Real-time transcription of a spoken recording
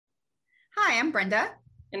I'm Brenda.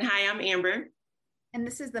 And hi, I'm Amber. And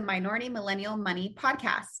this is the Minority Millennial Money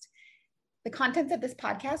Podcast. The contents of this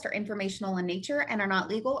podcast are informational in nature and are not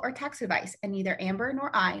legal or tax advice, and neither Amber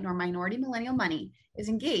nor I nor Minority Millennial Money is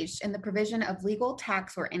engaged in the provision of legal,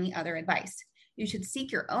 tax, or any other advice. You should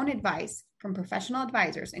seek your own advice from professional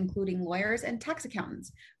advisors, including lawyers and tax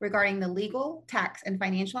accountants, regarding the legal, tax, and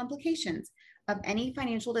financial implications of any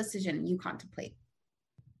financial decision you contemplate.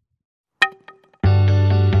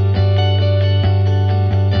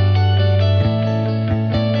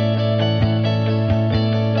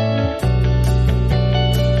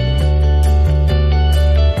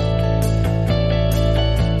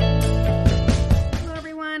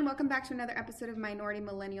 Welcome back to another episode of Minority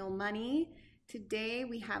Millennial Money. Today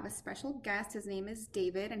we have a special guest. His name is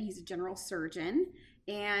David, and he's a general surgeon.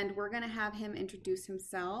 And we're going to have him introduce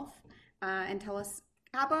himself and tell us,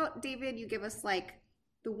 how about, David, you give us like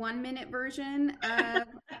the 1-minute version of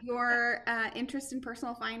your interest in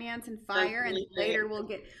personal finance and FIRE, and later we'll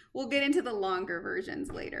get into the longer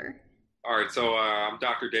versions later. All right, so I'm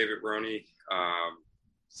Dr. David Roney,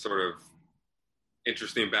 sort of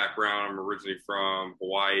interesting background. I'm originally from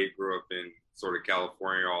Hawaii, grew up in sort of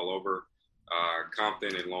California all over.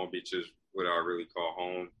 Compton and Long Beach is what I really call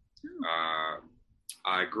home.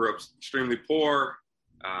 I grew up extremely poor,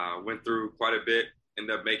 went through quite a bit,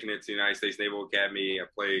 ended up making it to the United States Naval Academy. I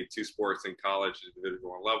played 2 sports in college at the Division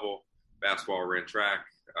I level, basketball, ran track,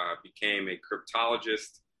 became a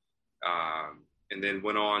cryptologist, and then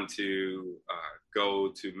went on to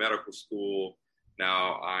go to medical school.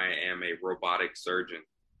 Now I am a robotic surgeon.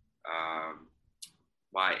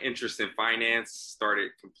 My interest in finance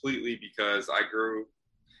started completely because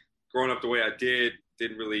growing up the way I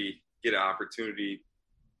didn't really get an opportunity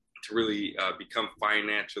to really become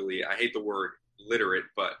financially, I hate the word literate,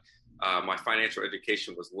 but my financial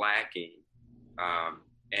education was lacking.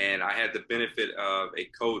 And I had the benefit of a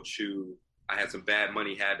coach who I had some bad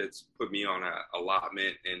money habits, put me on a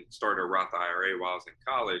allotment and started a Roth IRA while I was in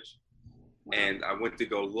college. And I went to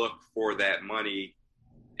go look for that money,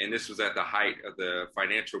 and this was at the height of the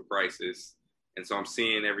financial crisis. And so I'm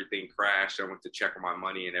seeing everything crash. I went to check on my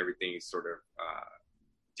money, and everything's sort of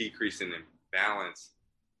decreasing in balance.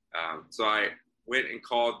 So I went and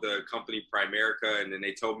called the company Primerica, and then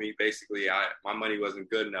they told me basically my money wasn't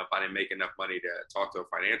good enough. I didn't make enough money to talk to a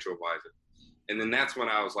financial advisor. And then that's when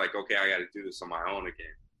I was like, okay, I got to do this on my own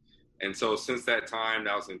again. And so since that time,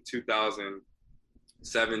 that was in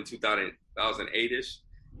 2007, 2008-ish,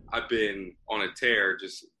 I've been on a tear,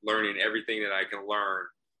 just learning everything that I can learn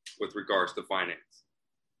with regards to finance.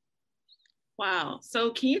 Wow.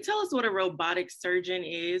 So can you tell us what a robotic surgeon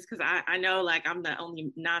is? Because I know like I'm the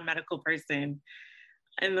only non-medical person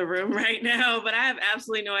in the room right now, but I have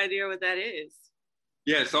absolutely no idea what that is.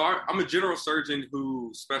 Yeah, so I'm a general surgeon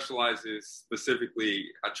who specializes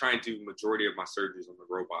specifically, I try and do majority of my surgeries on the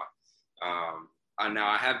robot. Now,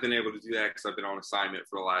 I have been able to do that because I've been on assignment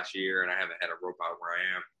for the last year and I haven't had a robot where I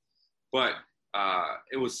am. But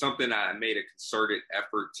it was something I made a concerted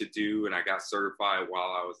effort to do, and I got certified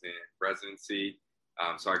while I was in residency.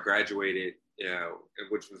 So I graduated,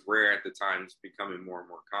 which was rare at the time. It's becoming more and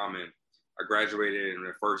more common. I graduated, and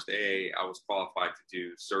the first day I was qualified to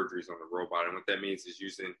do surgeries on the robot. And what that means is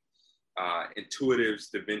using Intuitive's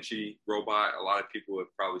Da Vinci robot. A lot of people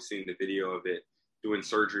have probably seen the video of it doing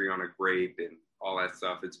surgery on a grape and all that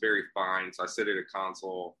stuff. It's very fine. So I sit at a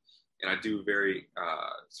console and I do very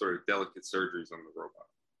sort of delicate surgeries on the robot.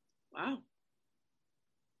 Wow.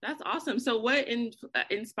 That's awesome. So what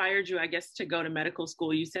inspired you, I guess, to go to medical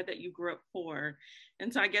school? You said that you grew up poor.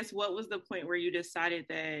 And so I guess what was the point where you decided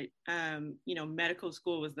that, medical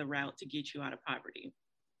school was the route to get you out of poverty?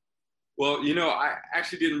 Well, I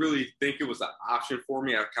actually didn't really think it was an option for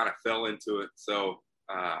me. I kind of fell into it. So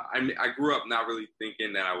I grew up not really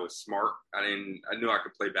thinking that I was smart. I knew I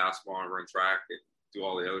could play basketball and run track and do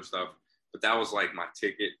all the other stuff, but that was like my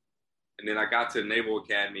ticket. And then I got to Naval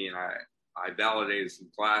Academy and I validated some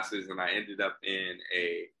classes, and I ended up in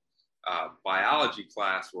a biology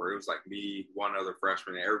class where it was like me, one other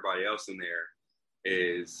freshman, and everybody else in there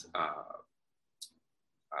is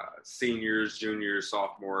seniors, juniors,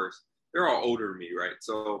 sophomores. They're all older than me, right?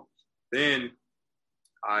 So then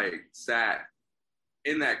I sat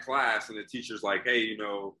in that class and the teacher's like, hey,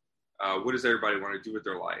 what does everybody want to do with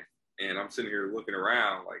their life? And I'm sitting here looking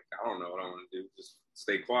around like, I don't know what I want to do. Just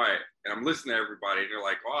stay quiet. And I'm listening to everybody, and they're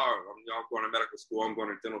like, oh, I'm going to medical school. I'm going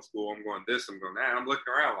to dental school. I'm going this. I'm going that. And I'm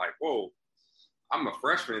looking around like, whoa, I'm a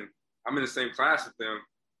freshman. I'm in the same class with them.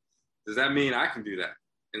 Does that mean I can do that?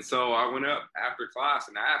 And so I went up after class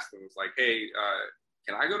and asked them, it's like, hey,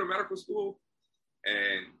 can I go to medical school?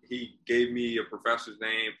 and he gave me a professor's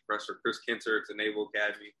name, Professor Chris Kinter at the Naval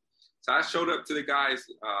Academy. So I showed up to the guy's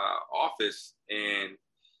office, and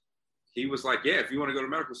he was like, yeah, if you want to go to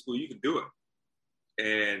medical school, you can do it.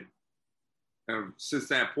 And since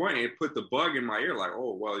that point, it put the bug in my ear, like,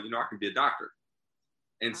 oh, well, I can be a doctor.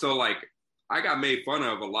 And so, like, I got made fun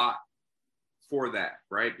of a lot for that,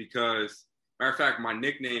 right? Because, matter of fact, my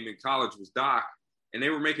nickname in college was Doc, and they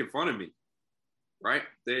were making fun of me, right?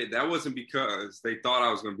 That wasn't because they thought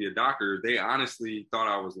I was going to be a doctor. They honestly thought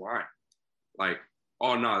I was lying. Like,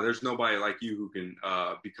 oh, no, there's nobody like you who can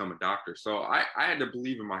become a doctor. So I had to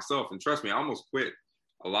believe in myself. And trust me, I almost quit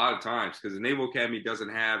a lot of times because the Naval Academy doesn't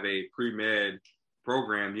have a pre-med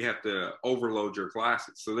program. You have to overload your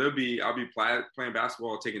classes. So I'll be playing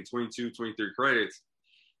basketball, taking 22, 23 credits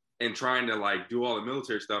and trying to like do all the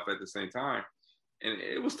military stuff at the same time. And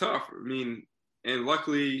it was tough. I mean, and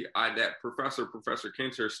luckily that Professor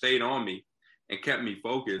Kinter stayed on me and kept me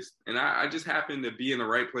focused. And I just happened to be in the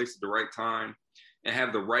right place at the right time and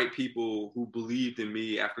have the right people who believed in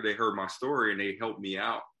me after they heard my story, and they helped me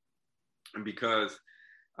out. And because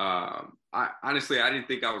I didn't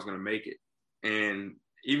think I was going to make it. And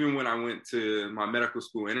even when I went to my medical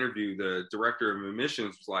school interview, the director of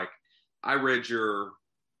admissions was like, I read your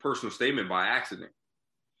personal statement by accident.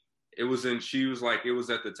 She was like, it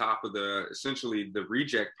was at the top of essentially the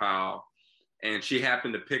reject pile. And she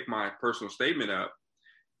happened to pick my personal statement up,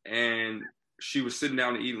 and she was sitting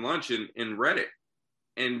down to eat lunch and read it.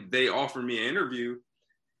 And they offered me an interview.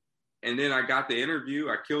 And then I got the interview.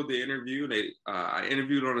 I killed the interview. I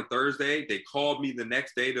interviewed on a Thursday. They called me the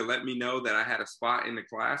next day to let me know that I had a spot in the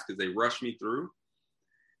class because they rushed me through.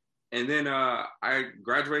 And then I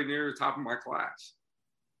graduated near the top of my class.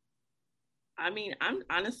 I mean, I'm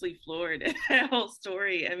honestly floored at that whole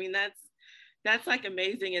story. I mean, that's like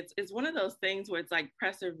amazing. It's one of those things where it's like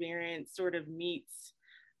perseverance sort of meets,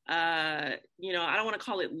 I don't want to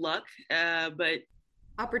call it luck, but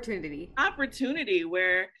opportunity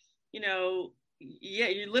where,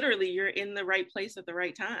 you're in the right place at the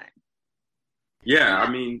right time. Yeah, I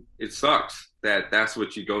mean, it sucks that's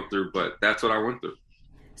what you go through, but that's what I went through.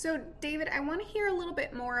 So, David, I want to hear a little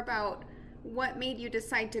bit more about what made you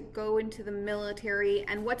decide to go into the military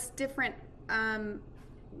and what's different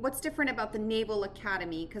about the Naval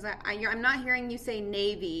Academy? Because I'm not hearing you say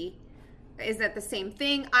Navy. Is that the same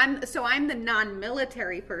thing? I'm the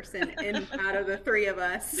non-military person out of the three of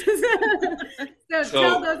us. So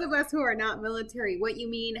tell those of us who are not military what you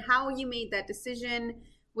mean, how you made that decision.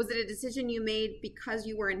 Was it a decision you made because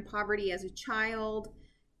you were in poverty as a child?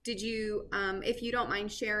 Did you, if you don't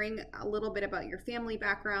mind sharing a little bit about your family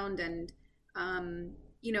background and,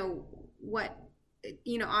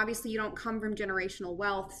 obviously you don't come from generational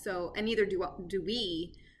wealth, so, and neither do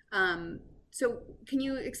we. So can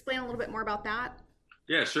you explain a little bit more about that?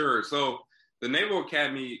 Yeah, sure. So the Naval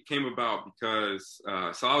Academy came about because,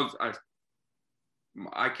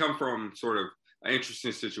 I come from sort of an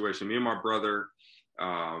interesting situation. Me and my brother,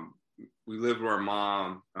 we lived with our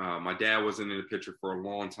mom. My dad wasn't in the picture for a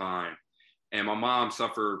long time. And my mom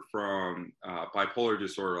suffered from bipolar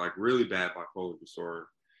disorder, like really bad bipolar disorder.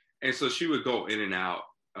 And so she would go in and out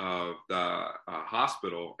of the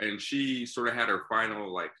hospital, and she sort of had her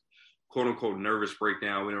final, like, quote unquote, nervous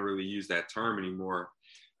breakdown. We don't really use that term anymore.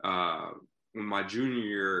 In my junior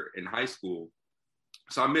year in high school.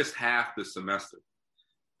 So I missed half the semester.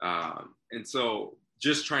 And so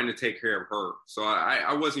just trying to take care of her. So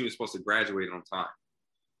I wasn't even supposed to graduate on time.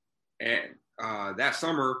 And that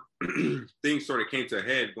summer, things sort of came to a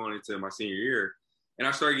head going into my senior year. And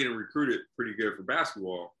I started getting recruited pretty good for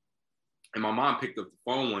basketball. And my mom picked up the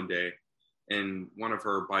phone one day in one of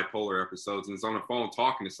her bipolar episodes and is on the phone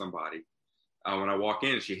talking to somebody. When I walk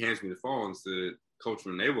in, she hands me the phone. It's the coach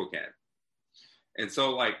from the Naval Academy. And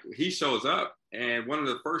so, like, he shows up, and one of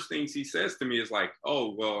the first things he says to me is like,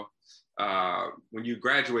 oh, well, when you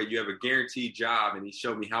graduate, you have a guaranteed job. And he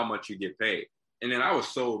showed me how much you get paid. And then I was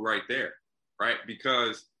sold right there, right?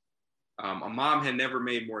 Because my mom had never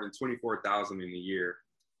made more than $24,000 in a year.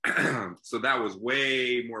 So that was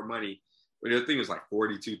way more money. But the thing was like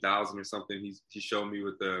 $42,000 or something. He showed me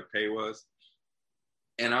what the pay was.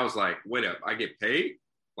 And I was like, wait up, I get paid?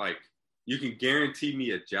 Like, you can guarantee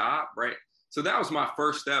me a job, right? So that was my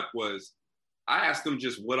first step. Was I asked him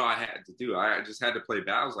just what I had to do. I just had to play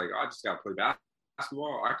basketball. I was like, I just got to play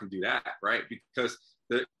basketball. I can do that, right? Because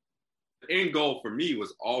the end goal for me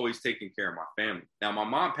was always taking care of my family. Now, my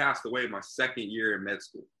mom passed away my second year in med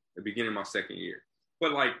school, the beginning of my second year.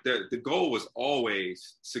 But like the goal was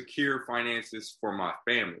always secure finances for my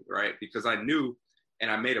family, right? Because I knew, and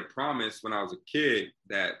I made a promise when I was a kid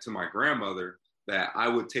to my grandmother that I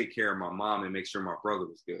would take care of my mom and make sure my brother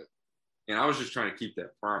was good. And I was just trying to keep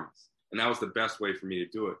that promise. And that was the best way for me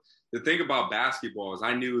to do it. The thing about basketball is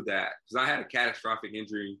I knew that because I had a catastrophic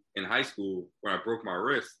injury in high school when I broke my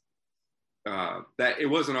wrist, that it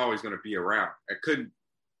wasn't always going to be around. I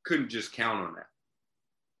couldn't just count on that.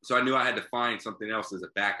 So I knew I had to find something else as a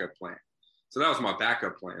backup plan. So that was my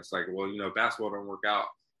backup plan. It's like, well, if basketball don't work out,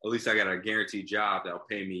 at least I got a guaranteed job that'll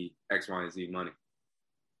pay me X, Y, and Z money.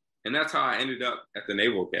 And that's how I ended up at the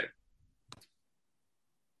Naval Academy.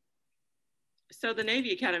 So the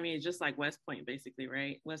Navy Academy is just like West Point, basically,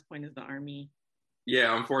 right? West Point is the Army.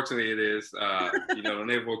 Yeah, unfortunately it is. The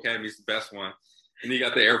Naval Academy is the best one. And you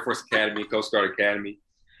got the Air Force Academy, Coast Guard Academy.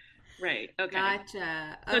 Right. Okay.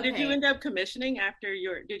 Gotcha. So did you end up commissioning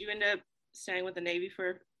did you end up staying with the Navy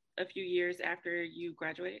for a few years after you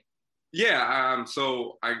graduated? Yeah.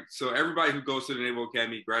 So everybody who goes to the Naval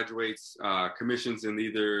Academy graduates, commissions in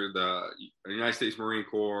either the United States Marine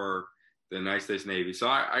Corps or the United States Navy. So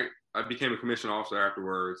I became a commissioned officer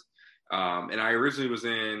afterwards. And I originally was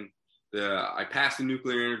I passed the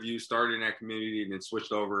nuclear interview, started in that community, and then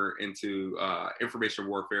switched over into information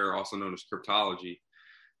warfare, also known as cryptology.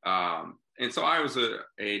 And so I was a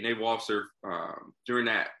naval officer during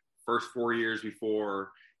that first 4 years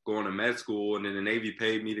before going to med school. And then the Navy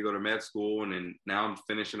paid me to go to med school. And then now I'm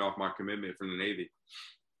finishing off my commitment from the Navy.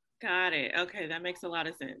 Got it. Okay. That makes a lot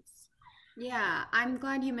of sense. Yeah, I'm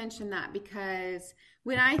glad you mentioned that because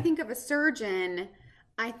when I think of a surgeon,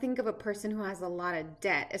 I think of a person who has a lot of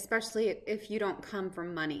debt, especially if you don't come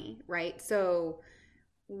from money, right? So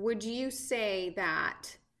would you say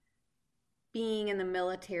that being in the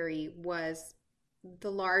military was the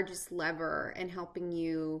largest lever in helping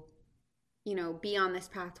you, be on this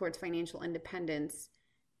path towards financial independence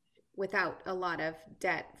without a lot of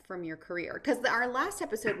debt from your career? Because our last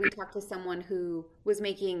episode, we talked to someone who was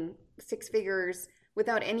making six figures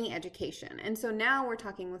without any education. And so now we're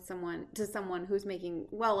talking with someone who's making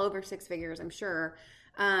well over six figures, I'm sure,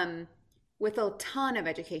 with a ton of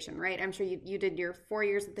education, right? I'm sure you did your 4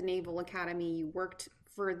 years at the Naval Academy, you worked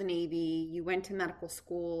for the Navy, you went to medical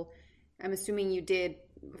school. I'm assuming you did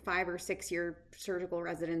 5 or 6 year surgical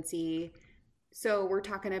residency. So we're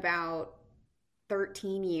talking about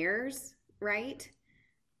 13 years, right?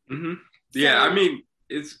 Mm-hmm. Yeah, I mean,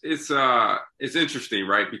 it's interesting,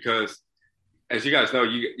 right? Because as you guys know,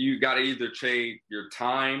 you got to either trade your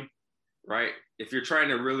time, right? If you're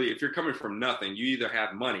coming from nothing, you either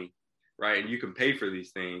have money, right? And you can pay for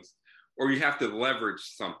these things, or you have to leverage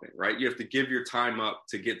something, right? You have to give your time up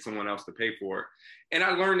to get someone else to pay for it. And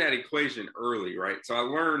I learned that equation early, right? So I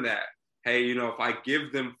learned that, hey, if I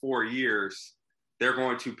give them 4 years, they're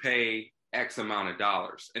going to pay X amount of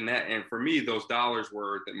dollars. And for me, those dollars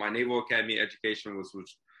were that my Naval Academy education was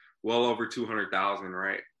well over $200,000,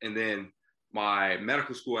 right? And then my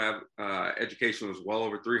medical school education was well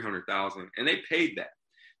over $300,000, and they paid that.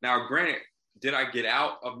 Now, granted, did I get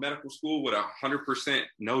out of medical school with 100%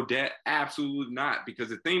 no debt? Absolutely not, because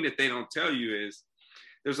the thing that they don't tell you is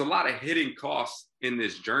there's a lot of hidden costs in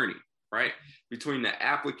this journey, right? Between the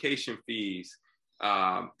application fees,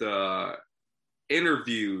 the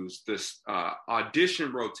interviews, the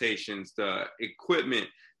audition rotations, the equipment,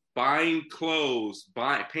 buying clothes,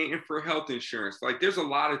 paying for health insurance. Like there's a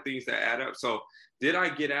lot of things that add up. So did I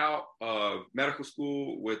get out of medical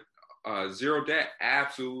school with zero debt?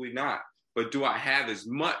 Absolutely not. But do I have as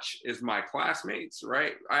much as my classmates,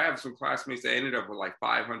 right? I have some classmates that ended up with like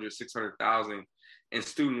 500, 600,000 in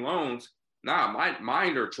student loans. Nah,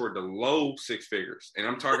 mine are toward the low six figures. And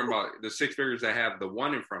I'm talking about the six figures that have the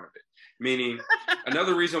one in front of it. Meaning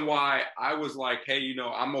another reason why I was like, hey,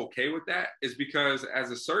 I'm okay with that is because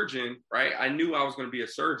as a surgeon, right, I knew I was going to be a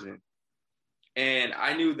surgeon. And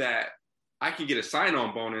I knew that I can get a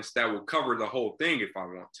sign-on bonus that will cover the whole thing if I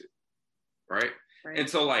want to, right? And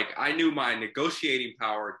so like I knew my negotiating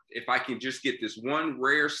power, if I can just get this one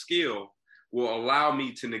rare skill, will allow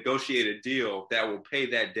me to negotiate a deal that will pay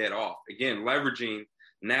that debt off. Again, leveraging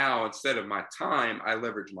now instead of my time, I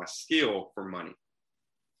leverage my skill for money.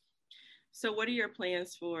 So what are your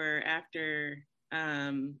plans for after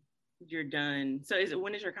you're done? So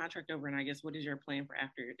when is your contract over? And I guess what is your plan for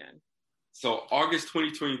after you're done? So August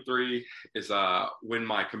 2023 is when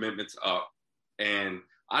my commitment's up. And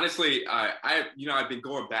honestly, I've been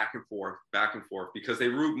going back and forth because they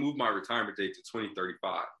moved my retirement date to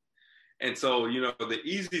 2035. And so, the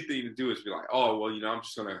easy thing to do is be like, oh, well, I'm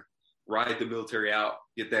just going to ride the military out,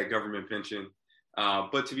 get that government pension.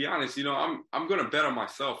 But to be honest, I'm going to bet on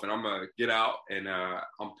myself and I'm going to get out and I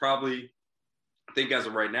think as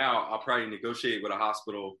of right now, I'll probably negotiate with a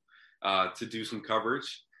hospital to do some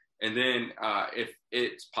coverage. And then if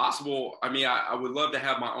it's possible, I mean, I would love to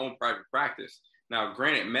have my own private practice. Now,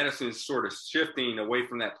 granted, medicine is sort of shifting away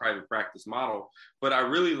from that private practice model, but I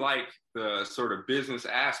really like the sort of business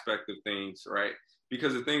aspect of things, right?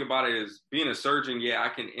 Because the thing about it is, being a surgeon, yeah, I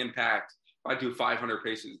can impact, if I do 500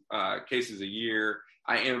 cases a year,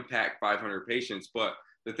 I impact 500 patients. But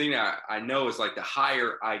the thing that I know is, like, the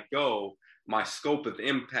higher I go, my scope of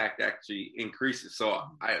impact actually increases. So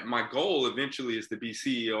my goal eventually is to be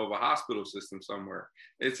CEO of a hospital system somewhere.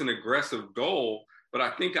 It's an aggressive goal, but I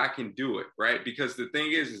think I can do it, right? Because the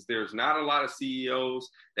thing is there's not a lot of CEOs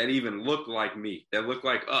that even look like me, that look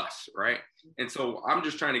like us, right? And so I'm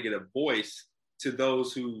just trying to get a voice to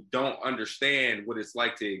those who don't understand what it's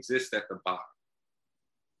like to exist at the bottom.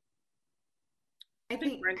 I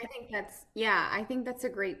think that's a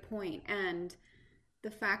great point. And the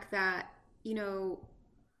fact that, you know,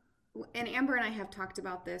 and Amber and I have talked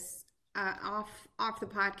about this off the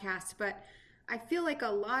podcast, but I feel like a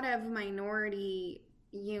lot of minority,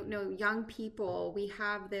 young people, we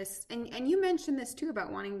have this, and you mentioned this too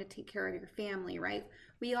about wanting to take care of your family, right?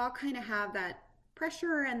 We all kind of have that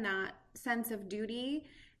pressure and that sense of duty.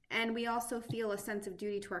 And we also feel a sense of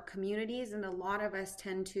duty to our communities. And a lot of us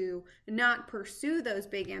tend to not pursue those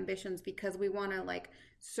big ambitions because we want to, like,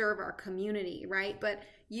 serve our community, right? But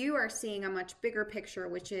you are seeing a much bigger picture,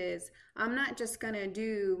 which is, I'm not just going to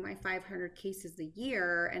do my 500 cases a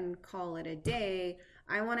year and call it a day.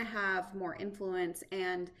 I want to have more influence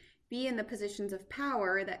and be in the positions of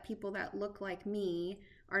power that people that look like me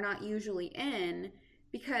are not usually in.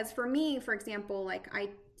 Because for me, for example, like,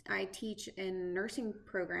 I teach in nursing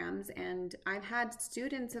programs, and I've had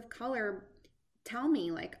students of color tell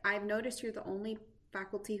me, like, I've noticed you're the only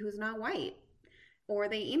faculty who's not white. Or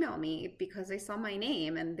they email me because they saw my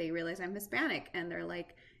name and they realize I'm Hispanic, and they're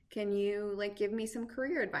like, can you, like, give me some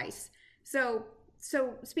career advice? So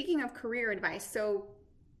speaking of career advice, so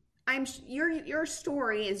your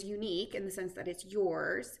story is unique in the sense that it's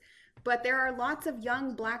yours, but there are lots of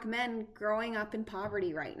young Black men growing up in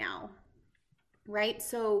poverty right now. Right?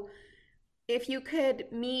 So if you could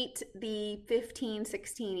meet the 15,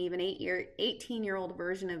 16, even 18-year-old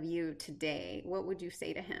version of you today, what would you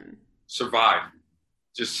say to him? Survive.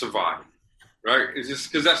 Just survive. Right? It's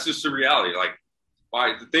just because that's just the reality.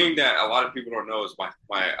 Like, the thing that a lot of people don't know is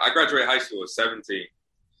I graduated high school at 17.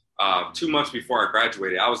 2 months before I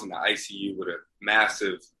graduated, I was in the ICU with a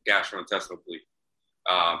massive gastrointestinal bleed,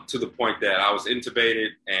 to the point that I was intubated,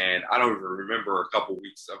 and I don't even remember a couple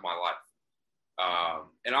weeks of my life.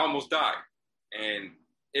 And I almost died. And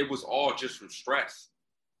it was all just from stress.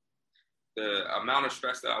 The amount of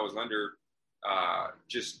stress that I was under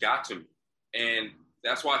just got to me. And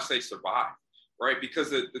that's why I say survive, right?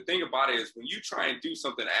 Because the thing about it is, when you try and do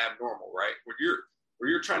something abnormal, right? When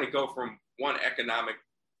you're trying to go from one economic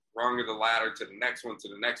rung of the ladder to the next one, to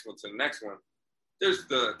the next one, to the next one, there's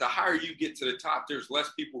the higher you get to the top, there's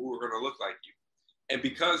less people who are going to look like you. And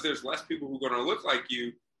because there's less people who are going to look like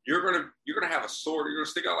you, you're gonna have a sword. You're gonna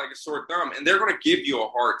stick out like a sore thumb, and they're gonna give you a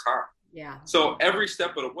hard time. Yeah. So every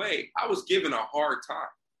step of the way, I was given a hard time.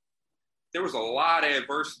 There was a lot of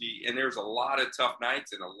adversity, and there was a lot of tough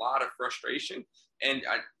nights and a lot of frustration. And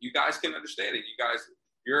you guys can understand it. You guys,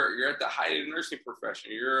 you're at the height of the nursing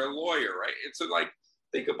profession. You're a lawyer, right? And so, like,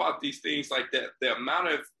 think about these things like that. The amount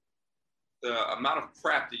of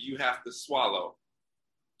crap that you have to swallow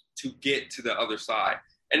to get to the other side.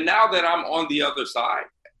 And now that I'm on the other side,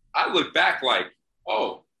 I look back like,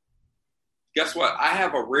 oh, guess what? I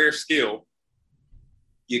have a rare skill.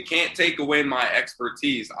 You can't take away my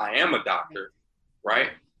expertise. I am a doctor, right?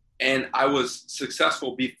 And I was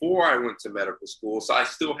successful before I went to medical school, so I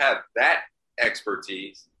still have that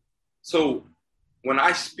expertise. So when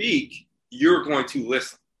I speak, you're going to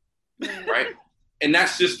listen, right? And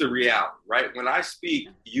that's just the reality, right? When I speak,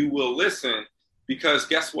 you will listen, because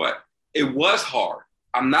guess what? It was hard.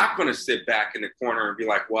 I'm not going to sit back in the corner and be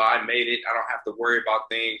like, well, I made it. I don't have to worry about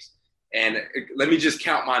things. And let me just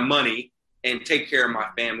count my money and take care of my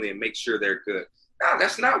family and make sure they're good. No,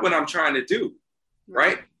 that's not what I'm trying to do,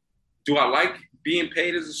 right? Do I like being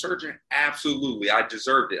paid as a surgeon? Absolutely. I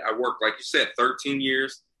deserved it. I worked, like you said, 13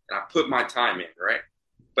 years, and I put my time in, right?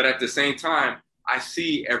 But at the same time, I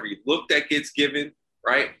see every look that gets given,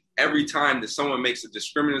 right? Every time that someone makes a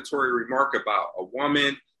discriminatory remark about a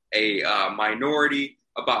woman, a minority,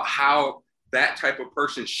 about how that type of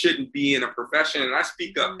person shouldn't be in a profession. And I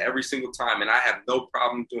speak up every single time, and I have no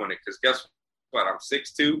problem doing it, because guess what? I'm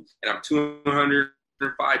 6'2", and I'm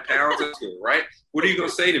 205 pounds, right? What are you going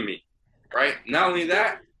to say to me, right? Not only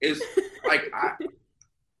that, is like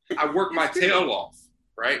I work my tail off,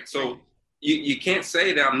 right? So you can't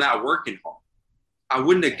say that I'm not working hard. I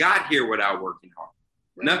wouldn't have got here without working hard.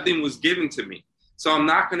 Right. Nothing was given to me. So I'm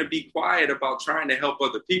not going to be quiet about trying to help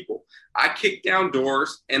other people. I kick down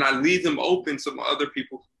doors and I leave them open so other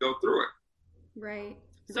people can go through it. Right.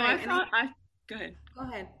 So right. Go ahead. Go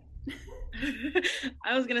ahead.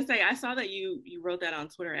 I was going to say, I saw that you wrote that on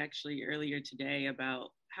Twitter actually earlier today about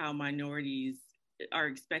how minorities are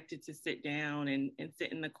expected to sit down and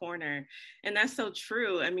sit in the corner. And that's so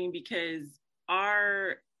true. I mean, because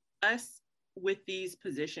us with these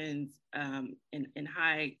positions in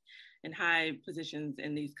high positions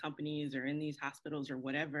in these companies or in these hospitals or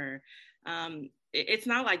whatever, it's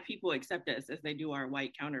not like people accept us as they do our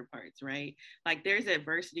white counterparts, right? Like there's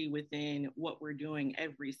adversity within what we're doing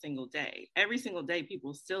every single day. Every single day,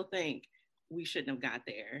 people still think we shouldn't have got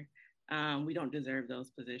there. We don't deserve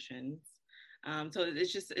those positions. So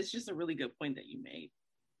it's just a really good point that you made.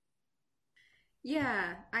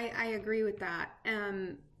 Yeah, I agree with that.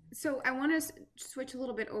 So I want to switch a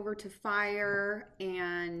little bit over to FIRE,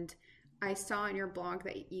 and I saw in your blog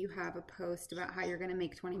that you have a post about how you're going to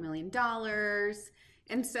make $20 million.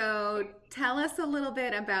 And so tell us a little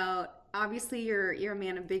bit about, obviously you're a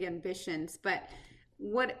man of big ambitions, but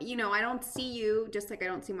what, I don't see you, just like I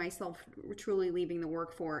don't see myself truly leaving the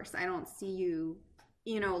workforce. I don't see you,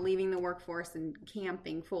 leaving the workforce and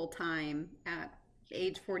camping full time at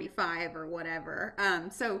age 45 or whatever.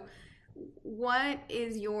 So what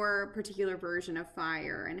is your particular version of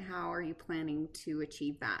FIRE and how are you planning to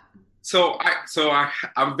achieve that?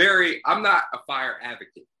 I'm not a FIRE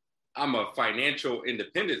advocate. I'm a financial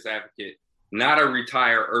independence advocate, not a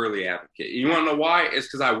retire early advocate. You want to know why? It's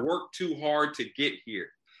because I worked too hard to get here.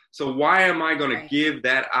 So why am I going to give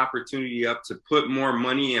that opportunity up to put more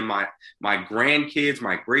money in my grandkids,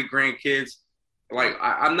 my great grandkids? Like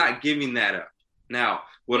I'm not giving that up. Now,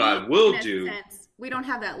 what I will do. We don't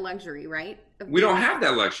have that luxury, right? We don't have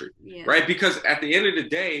that luxury, right? Because at the end of the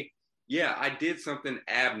day, yeah, I did something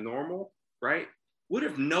abnormal, right? What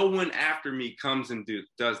if no one after me comes and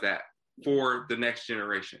does that for the next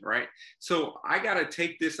generation, right? So I got to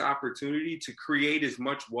take this opportunity to create as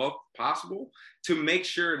much wealth possible to make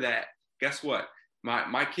sure that, guess what?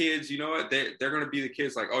 My kids, you know what? They're going to be the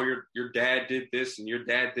kids like, oh, your dad did this and your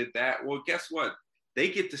dad did that. Well, guess what? They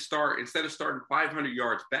get to start, instead of starting 500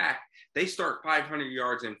 yards back, they start 500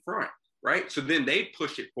 yards in front, right? So then they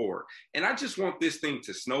push it forward. And I just want this thing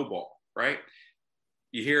to snowball, right?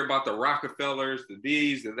 You hear about the Rockefellers, the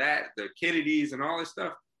these, the that, the Kennedys, and all this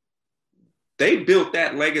stuff. They built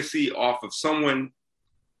that legacy off of someone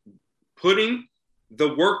putting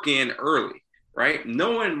the work in early, right?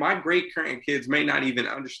 Knowing my great grandkids may not even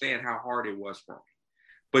understand how hard it was for me.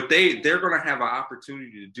 But they're going to have an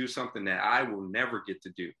opportunity to do something that I will never get to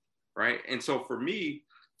do, right? And so for me,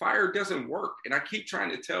 FIRE doesn't work. And I keep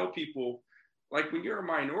trying to tell people, like, when you're a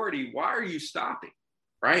minority, why are you stopping,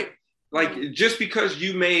 right? Like, just because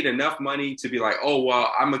you made enough money to be like, oh,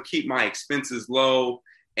 well, I'm going to keep my expenses low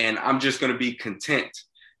and I'm just going to be content.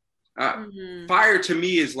 FIRE to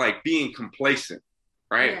me is like being complacent,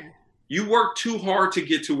 right? Yeah. You work too hard to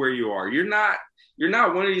get to where you are. You're not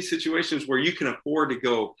one of these situations where you can afford to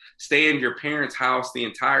go stay in your parents' house the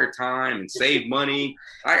entire time and save money.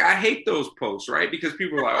 I hate those posts, right? Because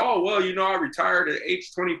people are like, oh, well, I retired at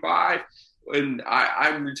age 25 and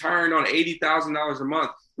I'm retiring on $80,000 a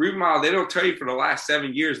month. Meanwhile, they don't tell you for the last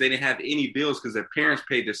 7 years, they didn't have any bills because their parents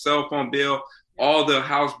paid their cell phone bill, all the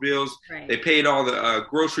house bills. Right. They paid all the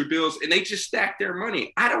grocery bills and they just stacked their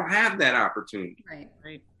money. I don't have that opportunity,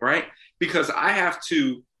 right? Because I have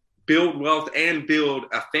to build wealth and build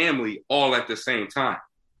a family all at the same time.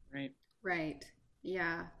 Right.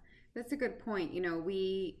 Yeah. That's a good point.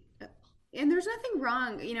 And there's nothing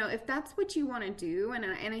wrong, if that's what you want to do.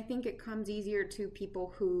 And I think it comes easier to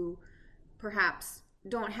people who perhaps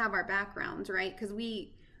don't have our backgrounds, right? Because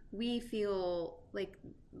we feel like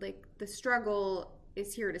the struggle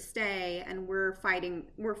is here to stay and we're fighting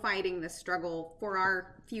the struggle for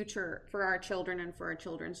our future, for our children and for our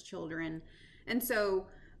children's children. And so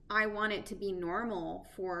I want it to be normal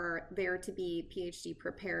for there to be PhD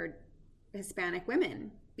prepared Hispanic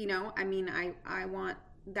women. I want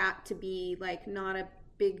that to be like not a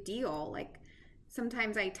big deal. Like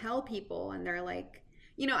sometimes I tell people and they're like,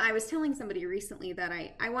 I was telling somebody recently that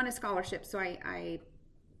I won a scholarship. So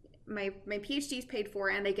my PhD is paid for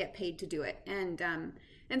and I get paid to do it. And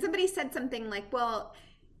somebody said something like, well,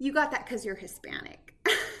 you got that because you're Hispanic.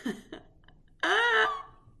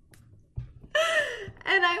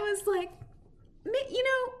 And I was like,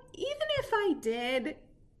 even if I did,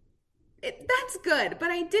 that's good,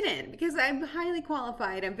 but I didn't because I'm highly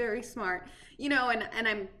qualified. I'm very smart,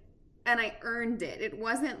 and I earned it. It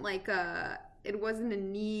wasn't like a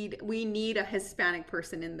need, we need a Hispanic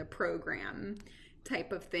person in the program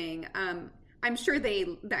type of thing. I'm sure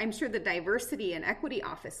the diversity and equity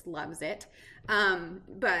office loves it.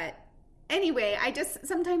 But anyway,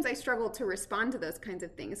 sometimes I struggle to respond to those kinds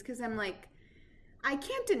of things because I'm like, I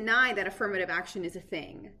can't deny that affirmative action is a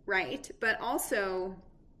thing, right? But also,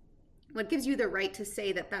 what gives you the right to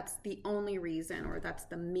say that that's the only reason or that's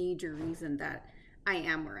the major reason that I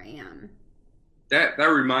am where I am? That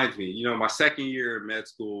reminds me, my second year of med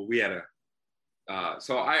school, we had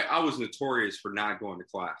so I was notorious for not going to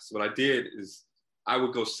class. What I did is I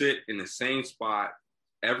would go sit in the same spot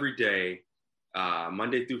every day,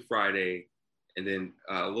 Monday through Friday, and then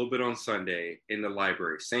a little bit on Sunday in the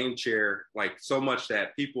library, same chair, like so much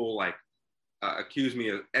that people like accuse me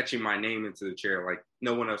of etching my name into the chair, like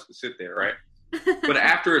no one else could sit there, right? But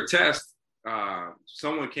after a test,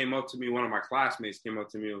 someone came up to me, one of my classmates came up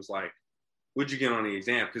to me and was like, "What'd you get on the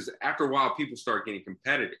exam?" Because after a while, people start getting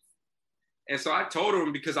competitive. And so I told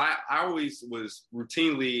him, because I always was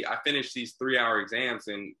routinely, I finished these 3-hour exams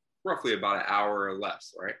in roughly about an hour or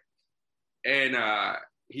less, right? And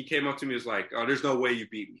he came up to me and was like, "Oh, there's no way you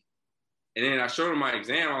beat me." And then I showed him my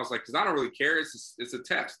exam. I was like, because I don't really care. It's a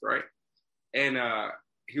test, right? And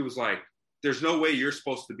he was like, "There's no way you're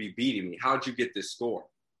supposed to be beating me. How'd you get this score?"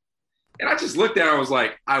 And I just looked at him. I was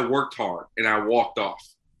like, "I worked hard and I walked off."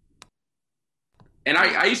 And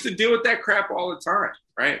I used to deal with that crap all the time,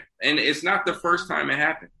 right? And it's not the first time it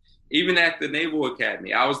happened. Even at the Naval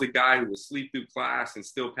Academy, I was the guy who would sleep through class and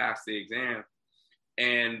still pass the exam.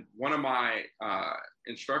 And one of my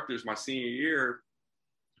instructors, my senior year,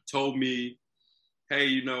 told me,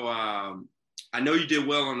 "Hey, I know you did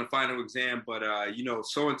well on the final exam, but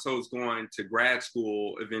so-and-so is going to grad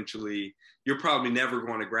school eventually. You're probably never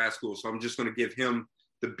going to grad school, so I'm just going to give him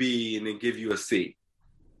the B and then give you a C."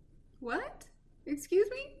 What? Excuse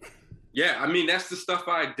me? Yeah, I mean, that's the stuff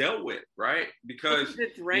I dealt with, right? Because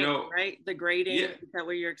it's ranked, right? The grading, yeah, is that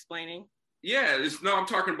what you're explaining? Yeah, I'm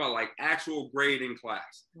talking about like actual grade in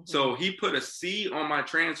class. Mm-hmm. So he put a C on my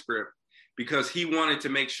transcript because he wanted to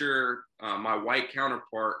make sure my white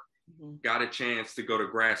counterpart mm-hmm. got a chance to go to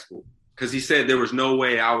grad school, because he said there was no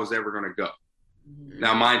way I was ever going to go. Mm-hmm.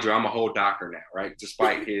 Now, mind you, I'm a whole doctor now, right?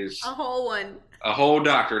 Despite his a whole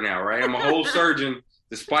doctor now, right? I'm a whole surgeon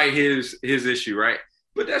despite his issue, right?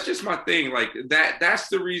 But that's just my thing. Like that's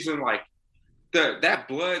the reason, like that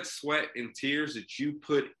blood, sweat, and tears that you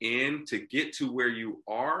put in to get to where you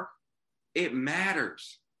are, it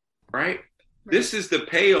matters, right? This is the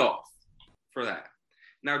payoff for that.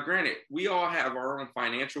 Now, granted, we all have our own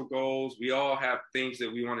financial goals. We all have things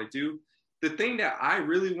that we want to do. The thing that I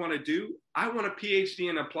really want to do, I want a PhD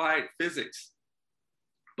in applied physics,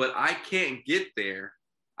 but I can't get there.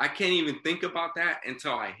 I can't even think about that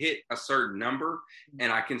until I hit a certain number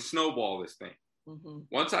and I can snowball this thing. Mm-hmm.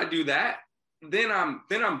 Once I do that, then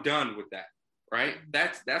I'm done with that, right?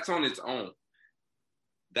 That's on its own.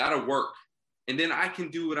 That'll work. And then I can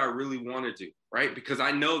do what I really want to do, right? Because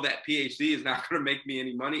I know that PhD is not going to make me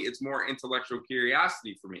any money. It's more intellectual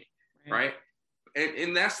curiosity for me, right?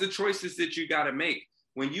 And that's the choices that you got to make.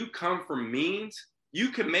 When you come from means, you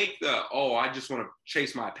can make I just want to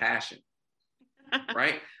chase my passion,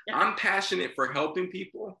 right? Yeah. I'm passionate for helping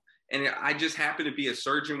people. And I just happen to be a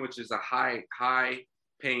surgeon, which is a high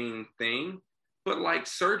paying thing. But like,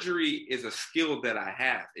 surgery is a skill that I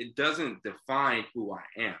have. It doesn't define who I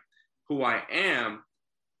am. Who I am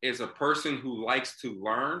is a person who likes to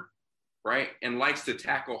learn, right? And likes to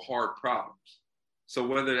tackle hard problems. So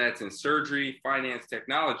whether that's in surgery, finance,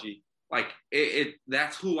 technology, like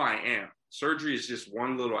that's who I am. Surgery is just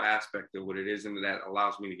one little aspect of what it is, and that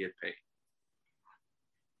allows me to get paid.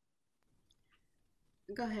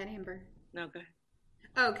 Go ahead, Amber. No, go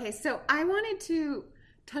ahead. Okay, so I wanted to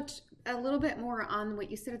touch a little bit more on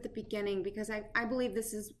what you said at the beginning, because I believe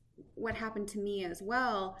this is what happened to me as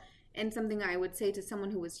well. And something I would say to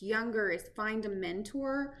someone who was younger is find a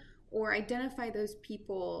mentor or identify those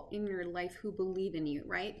people in your life who believe in you,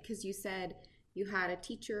 right? Because you said you had a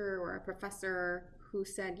teacher or a professor who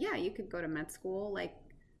said, yeah, you could go to med school. Like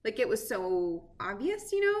it was so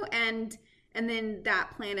obvious, and then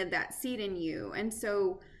that planted that seed in you. And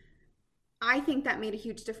so I think that made a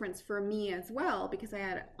huge difference for me as well, because I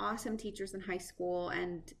had awesome teachers in high school,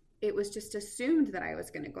 and it was just assumed that I was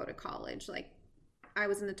going to go to college. Like, I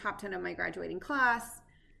was in the top 10 of my graduating class.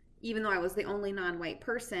 Even though I was the only non-white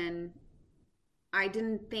person, I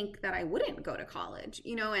didn't think that I wouldn't go to college,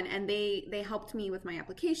 and they helped me with my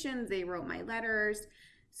applications. They wrote my letters.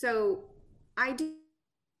 So I do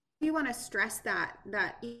want to stress that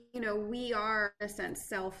we are in a sense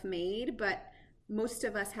self-made, but most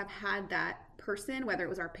of us have had that person, whether it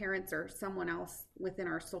was our parents or someone else within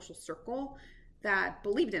our social circle, that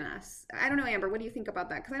believed in us. I don't know, Amber, what do you think about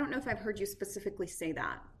that? Because I don't know if I've heard you specifically say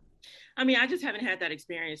that. I mean, I just haven't had that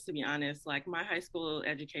experience, to be honest. Like, my high school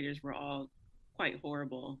educators were all quite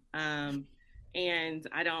horrible. And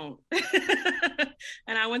I don't,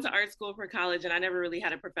 and I went to art school for college, and I never really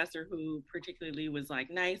had a professor who particularly was like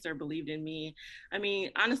nice or believed in me. I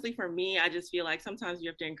mean, honestly, for me, I just feel like sometimes you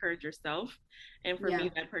have to encourage yourself. And for me,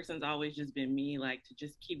 that person's always just been me, like, to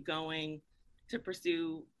just keep going, to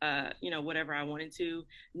pursue, whatever I wanted to.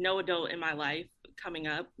 No adult in my life coming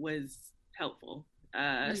up was helpful.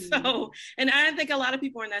 So, and I think a lot of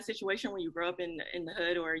people are in that situation when you grow up in the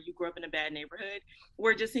hood, or you grow up in a bad neighborhood,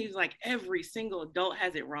 where it just seems like every single adult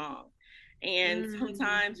has it wrong. And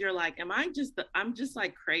sometimes you're like, I'm just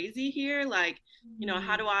like crazy here. Like,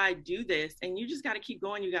 how do I do this? And you just got to keep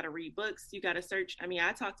going. You got to read books. You got to search. I mean,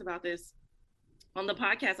 I talked about this on the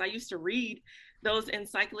podcast. I used to read those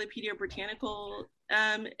Encyclopedia Britannical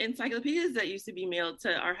encyclopedias that used to be mailed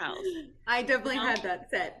to our house. I definitely had that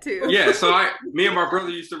set too. Yeah, so me and my brother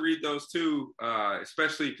used to read those too,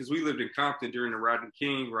 especially because we lived in Compton during the Rodney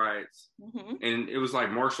King riots, and it was like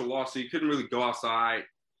martial law, so you couldn't really go outside.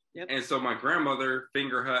 Yep. And so my grandmother,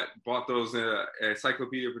 Finger Hut, bought those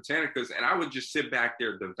Encyclopedia Britannicas, and I would just sit back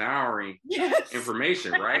there devouring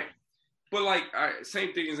information, right? But like,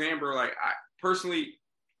 same thing as Amber, like I personally,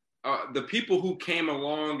 the people who came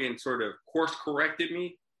along and sort of course corrected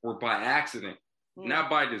me were by accident, not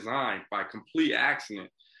by design, by complete accident.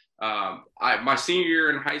 My senior year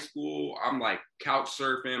in high school, I'm like couch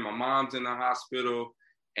surfing. My mom's in the hospital,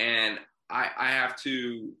 and I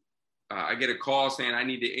get a call saying I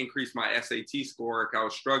need to increase my SAT score. I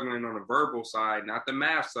was struggling on the verbal side, not the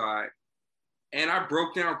math side. And I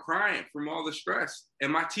broke down crying from all the stress.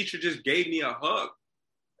 And my teacher just gave me a hug,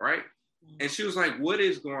 right? And she was like, what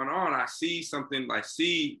is going on? I see something, I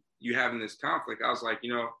see you having this conflict. I was like,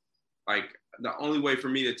 like the only way for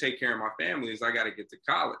me to take care of my family is I got to get to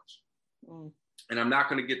college. And I'm not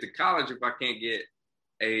going to get to college if I can't get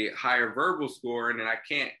a higher verbal score. And then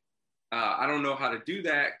I don't know how to do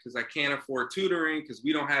that because I can't afford tutoring because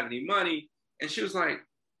we don't have any money. And she was like,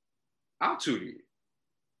 I'll tutor you.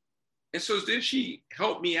 And so then she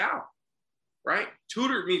helped me out, right?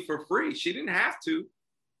 Tutored me for free. She didn't have to.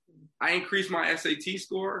 I increased my SAT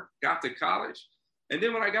score, got to college. And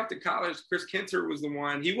then when I got to college, Chris Kinter was the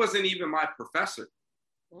one. He wasn't even my professor,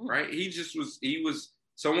 right? He was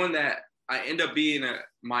someone that I ended up being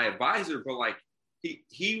my advisor, but like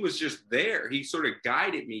he was just there. He sort of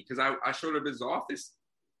guided me because I showed up at his office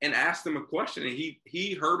and asked him a question, and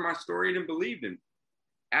he heard my story and believed in me.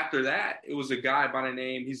 After that, it was a guy by the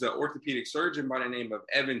name, he's an orthopedic surgeon by the name of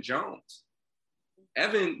Evan Jones.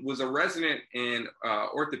 Evan was a resident in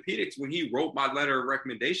orthopedics when he wrote my letter of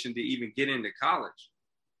recommendation to even get into college,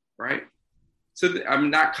 right? So I'm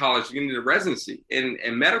not college, get into residency in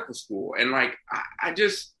medical school. And like, I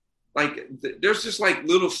just, like, there's just like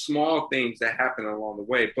little small things that happen along the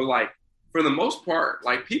way. But like, for the most part,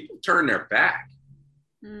 like people turn their back,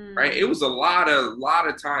 right? It was a lot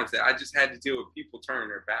of times that I just had to deal with people turning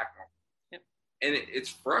their back on me. And it's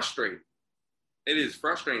frustrating. It is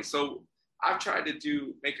frustrating. So I've tried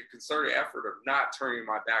to make a concerted effort of not turning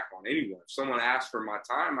my back on anyone. If someone asks for my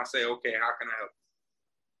time, I say, okay, how can I help?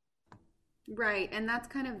 Right. And that's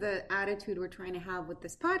kind of the attitude we're trying to have with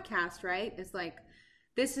this podcast, right? It's like,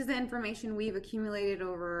 this is the information we've accumulated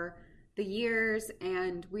over the years,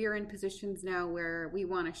 and we are in positions now where we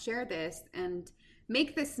want to share this and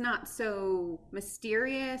make this not so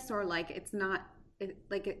mysterious, or like it's not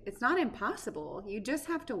impossible. You just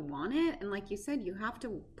have to want it. And like you said, you have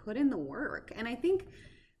to put in the work. And I think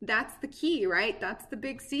that's the key, right? That's the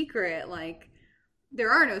big secret. Like,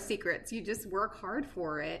 there are no secrets. You just work hard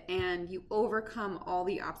for it, and you overcome all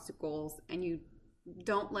the obstacles, and you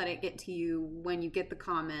don't let it get to you when you get the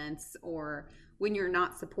comments, or when you're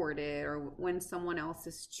not supported, or when someone else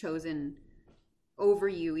is chosen over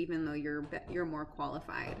you, even though you're more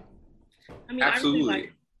qualified. I mean,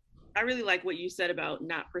 absolutely. I really like what you said about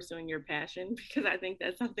not pursuing your passion, because I think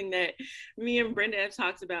that's something that me and Brenda have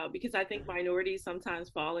talked about, because I think minorities sometimes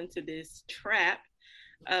fall into this trap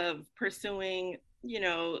of pursuing,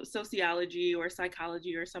 sociology or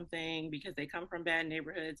psychology or something because they come from bad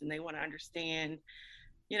neighborhoods and they want to understand,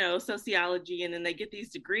 sociology, and then they get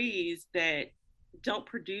these degrees that don't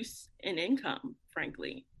produce an income,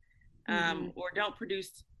 frankly, or don't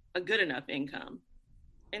produce a good enough income.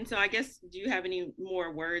 And so I guess, do you have any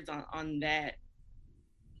more words on that?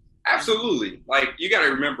 Absolutely. Like, you got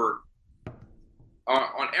to remember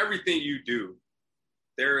on everything you do,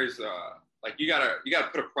 there is like, you got to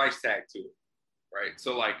put a price tag to it. right?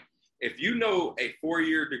 So like, if you know a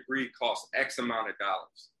 4-year degree costs X amount of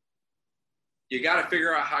dollars, you got to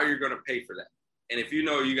figure out how you're going to pay for that. And if you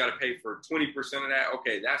know you got to pay for 20% of that,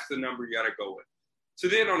 okay, that's the number you got to go with. So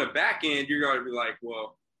then on the back end, you're going to be like,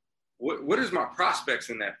 well, what is my prospects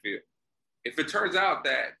in that field? If it turns out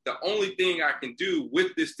that the only thing I can do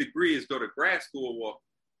with this degree is go to grad school,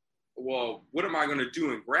 well, what am I going to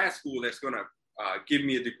do in grad school that's going to give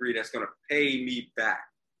me a degree that's going to pay me back,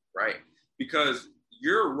 right? Because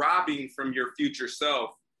you're robbing from your future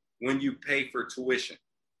self when you pay for tuition,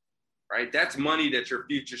 right? That's money that your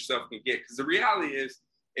future self can get. Because the reality is,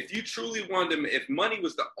 if you truly wanted them, if money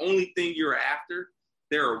was the only thing you're after,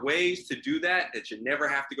 there are ways to do that you never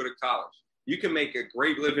have to go to college. You can make a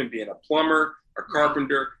great living being a plumber, a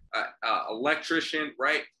carpenter, electrician,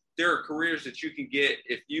 right? There are careers that you can get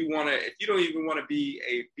if you don't even want to be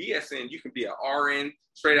a BSN, you can be an RN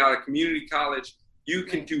straight out of community college. You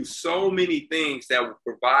can do so many things that will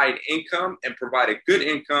provide income and provide a good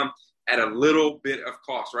income at a little bit of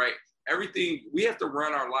cost, right? Everything, we have to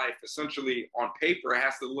run our life essentially on paper. It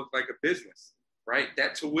has to look like a business, right?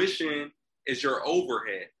 That tuition is your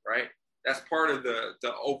overhead, right? That's part of the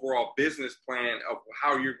overall business plan of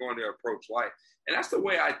how you're going to approach life. And that's the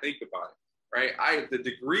way I think about it, right? The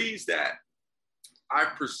degrees that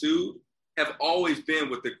I've pursued have always been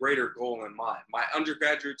with the greater goal in mind. My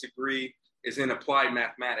undergraduate degree is in applied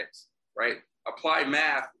mathematics, right? Applied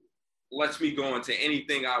math lets me go into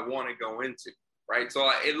anything I want to go into, right?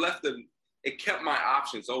 So it kept my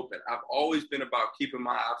options open. I've always been about keeping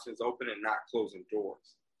my options open and not closing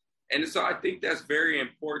doors. And so I think that's very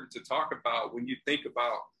important to talk about when you think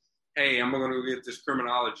about, hey, I'm going to go get this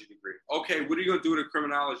criminology degree. Okay, what are you going to do with a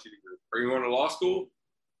criminology degree? Are you going to law school,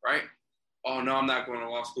 right? Oh, no, I'm not going to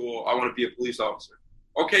law school. I want to be a police officer.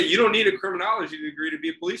 Okay, you don't need a criminology degree to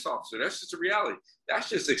be a police officer. That's just a reality. That's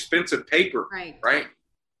just expensive paper, right?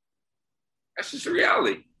 That's just a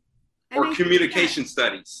reality. Or communication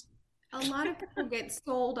studies. A lot of people get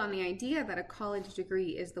sold on the idea that a college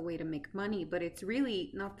degree is the way to make money, but it's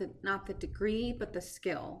really not the degree, but the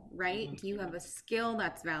skill, right? Mm-hmm. Do you have a skill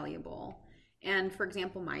that's valuable? And for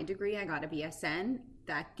example, my degree, I got a BSN.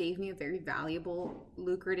 That gave me a very valuable,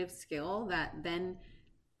 lucrative skill that then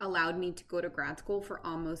allowed me to go to grad school for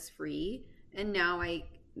almost free. And now I,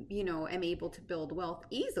 am able to build wealth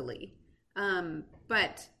easily.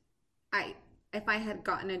 But if I had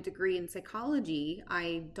gotten a degree in psychology,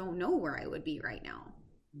 I don't know where I would be right now,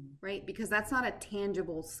 right? Because that's not a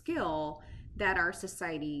tangible skill that our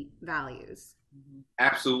society values.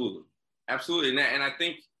 Absolutely. Absolutely. And I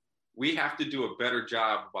think we have to do a better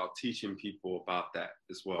job about teaching people about that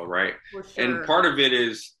as well, right? For sure. And part of it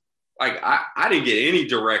is, like, I didn't get any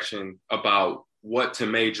direction about what to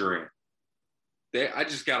major in. I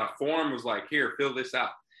just got a form, was like, here, fill this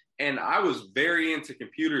out. And I was very into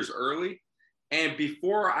computers early. And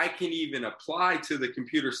before I can even apply to the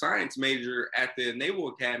computer science major at the Naval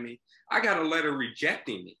Academy, I got a letter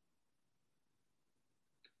rejecting me,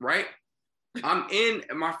 right? I'm in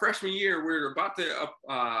my freshman year. We're about to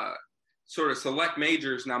sort of select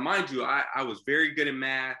majors. Now, mind you, I was very good at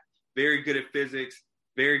math, very good at physics,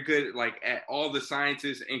 very good at all the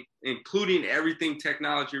sciences, including everything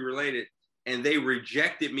technology related. And they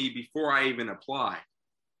rejected me before I even applied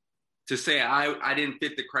to say I didn't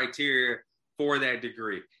fit the criteria for that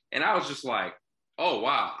degree. And I was just like, oh,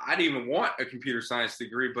 wow, I didn't even want a computer science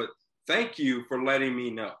degree, but thank you for letting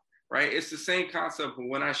me know, right? It's the same concept.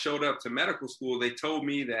 When I showed up to medical school, they told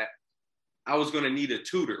me that I was going to need a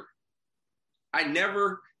tutor. I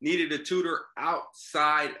never needed a tutor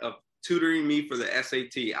outside of tutoring me for the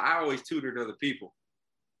SAT. I always tutored other people.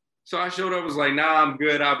 So I showed up, was like, nah, I'm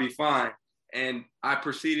good, I'll be fine. And I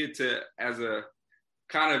proceeded to, as a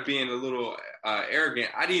kind of being a little arrogant,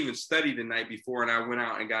 I didn't even study the night before, and I went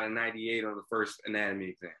out and got a 98 on the first anatomy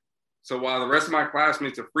exam. So while the rest of my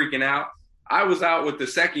classmates are freaking out, I was out with the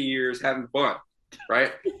second years having fun,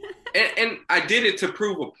 right? and I did it to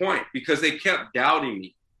prove a point because they kept doubting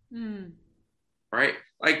me, right?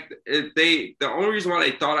 Like the only reason why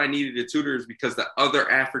they thought I needed a tutor is because the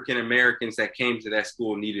other African Americans that came to that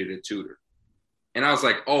school needed a tutor. And I was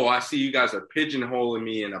like, oh, I see you guys are pigeonholing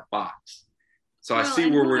me in a box. So I see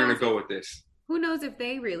where we're going to go with this. Who knows if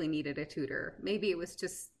they really needed a tutor? Maybe it was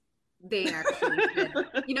just they actually did.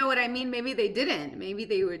 You know what I mean? Maybe they didn't. Maybe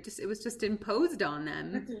they were just, it was just imposed on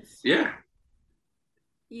them. Yeah.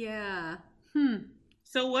 Yeah.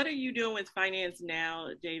 So what are you doing with finance now,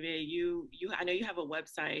 David? I know you have a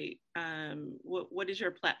website. What is your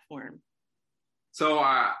platform? So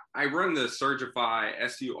I run the Surgify,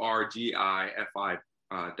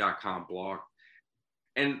 SURGIFI.com blog.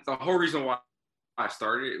 And the whole reason why I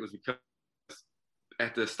started it was because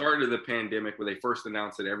at the start of the pandemic, when they first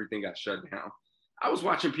announced that everything got shut down, I was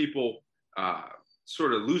watching people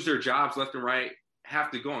sort of lose their jobs left and right,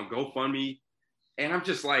 have to go on GoFundMe. And I'm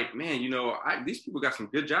just like, man, these people got some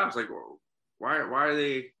good jobs. Like, why are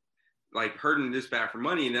they like hurting this bad for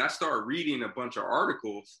money? And then I started reading a bunch of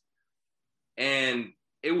articles, and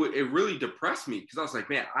it really depressed me, because I was like,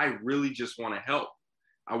 man, I really just want to help.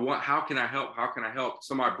 How can I help? How can I help?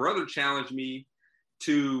 So my brother challenged me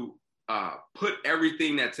to put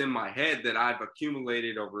everything that's in my head that I've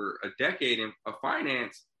accumulated over a decade of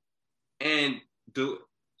finance, and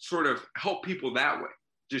sort of help people that way.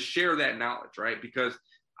 Just share that knowledge, right? Because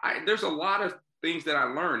there's a lot of things that I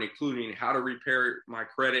learned, including how to repair my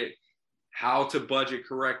credit, how to budget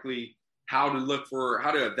correctly, how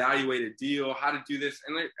to evaluate a deal, how to do this.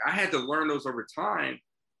 And I had to learn those over time.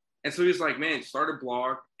 And so he was like, man, start a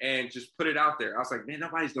blog and just put it out there. I was like, man,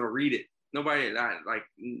 nobody's going to read it. Why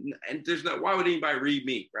would anybody read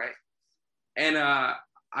me, right? And I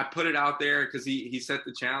put it out there because he set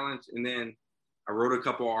the challenge, and then I wrote a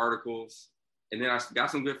couple of articles, and then I got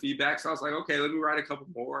some good feedback. So I was like, okay, let me write a couple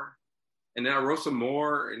more. And then I wrote some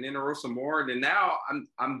more, and then I wrote some more. And then now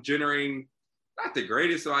I'm generating, not the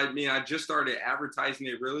greatest. So I just started advertising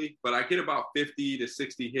it really, but I get about 50 to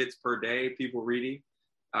 60 hits per day, people reading,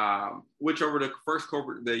 which over the first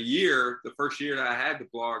year that I had the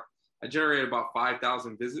blog, I generated about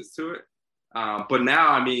 5,000 visits to it. But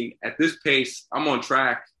now, at this pace, I'm on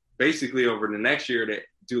track basically over the next year to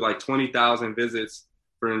do like 20,000 visits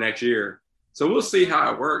for the next year. So we'll see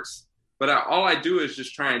how it works. But all I do is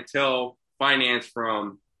just try and tell finance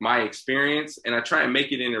from my experience, and I try and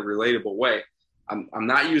make it in a relatable way. I'm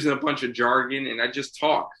not using a bunch of jargon, and I just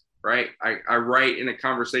talk, right? I write in a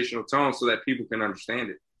conversational tone so that people can understand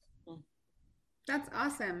it. That's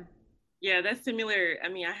awesome. Yeah, that's similar. I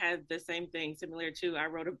had the same thing, similar to, I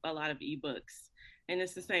wrote a lot of ebooks, and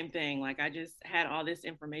it's the same thing. Like, I just had all this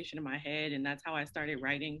information in my head, and that's how I started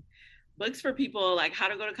writing books for people, like how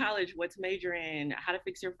to go to college, what to major in, how to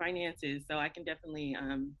fix your finances. So I can definitely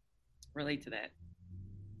relate to that.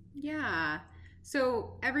 Yeah.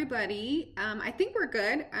 So everybody, I think we're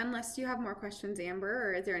good, unless you have more questions, Amber,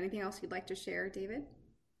 or is there anything else you'd like to share, David?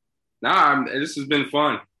 Nah, this has been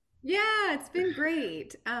fun. Yeah, it's been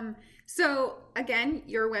great. So again,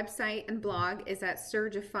 your website and blog is at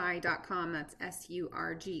surgify.com. That's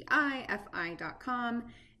surgifi.com.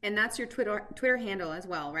 And that's your Twitter handle as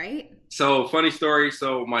well, right? So funny story.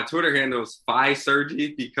 So my Twitter handle is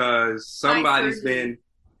FiSurgy, because someone's been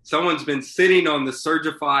sitting on the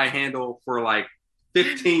Surgify handle for like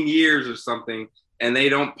 15 years or something, and they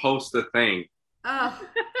don't post a thing. Oh.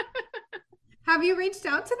 Have you reached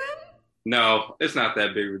out to them? No, it's not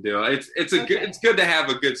that big of a deal. It's good to have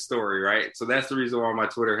a good story, right? So that's the reason why my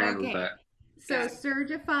Twitter handle is that. So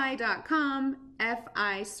surgify.com,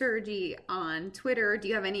 FiSurgy on Twitter. Do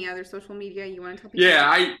you have any other social media you want to tell people?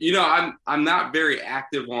 Yeah, I'm not very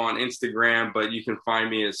active on Instagram, but you can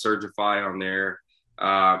find me at Surgify on there.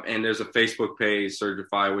 And there's a Facebook page,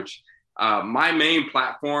 Surgify, which my main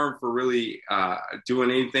platform for really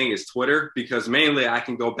doing anything is Twitter, because mainly I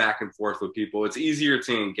can go back and forth with people. It's easier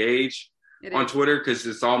to engage on Twitter because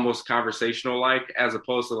it's almost conversational like, as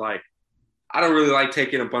opposed to like, I don't really like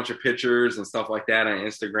taking a bunch of pictures and stuff like that on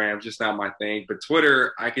Instagram, just not my thing. But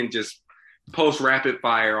Twitter, I can just post rapid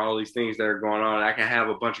fire all these things that are going on. I can have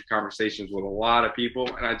a bunch of conversations with a lot of people,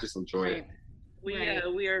 and I just enjoy it. We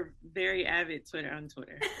are very avid on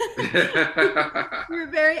Twitter. We're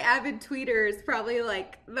very avid tweeters, probably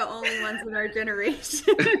like the only ones in our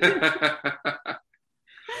generation.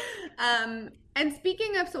 And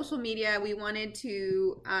speaking of social media, we wanted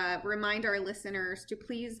to remind our listeners to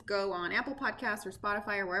please go on Apple Podcasts or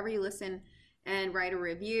Spotify or wherever you listen and write a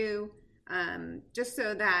review, just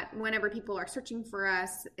so that whenever people are searching for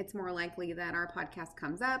us, it's more likely that our podcast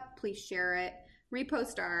comes up. Please share it.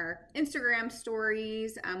 Repost our Instagram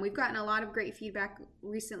stories. We've gotten a lot of great feedback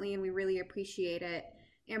recently, and we really appreciate it.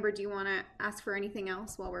 Amber, do you want to ask for anything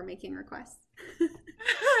else while we're making requests?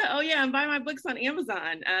 Oh yeah, and buy my books on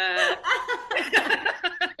Amazon.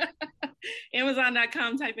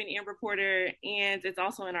 Amazon.com, type in Amber Porter, and it's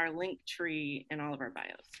also in our link tree in all of our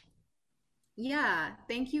bios. Yeah,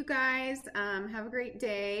 thank you guys. Have a great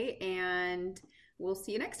day, and we'll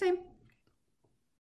see you next time.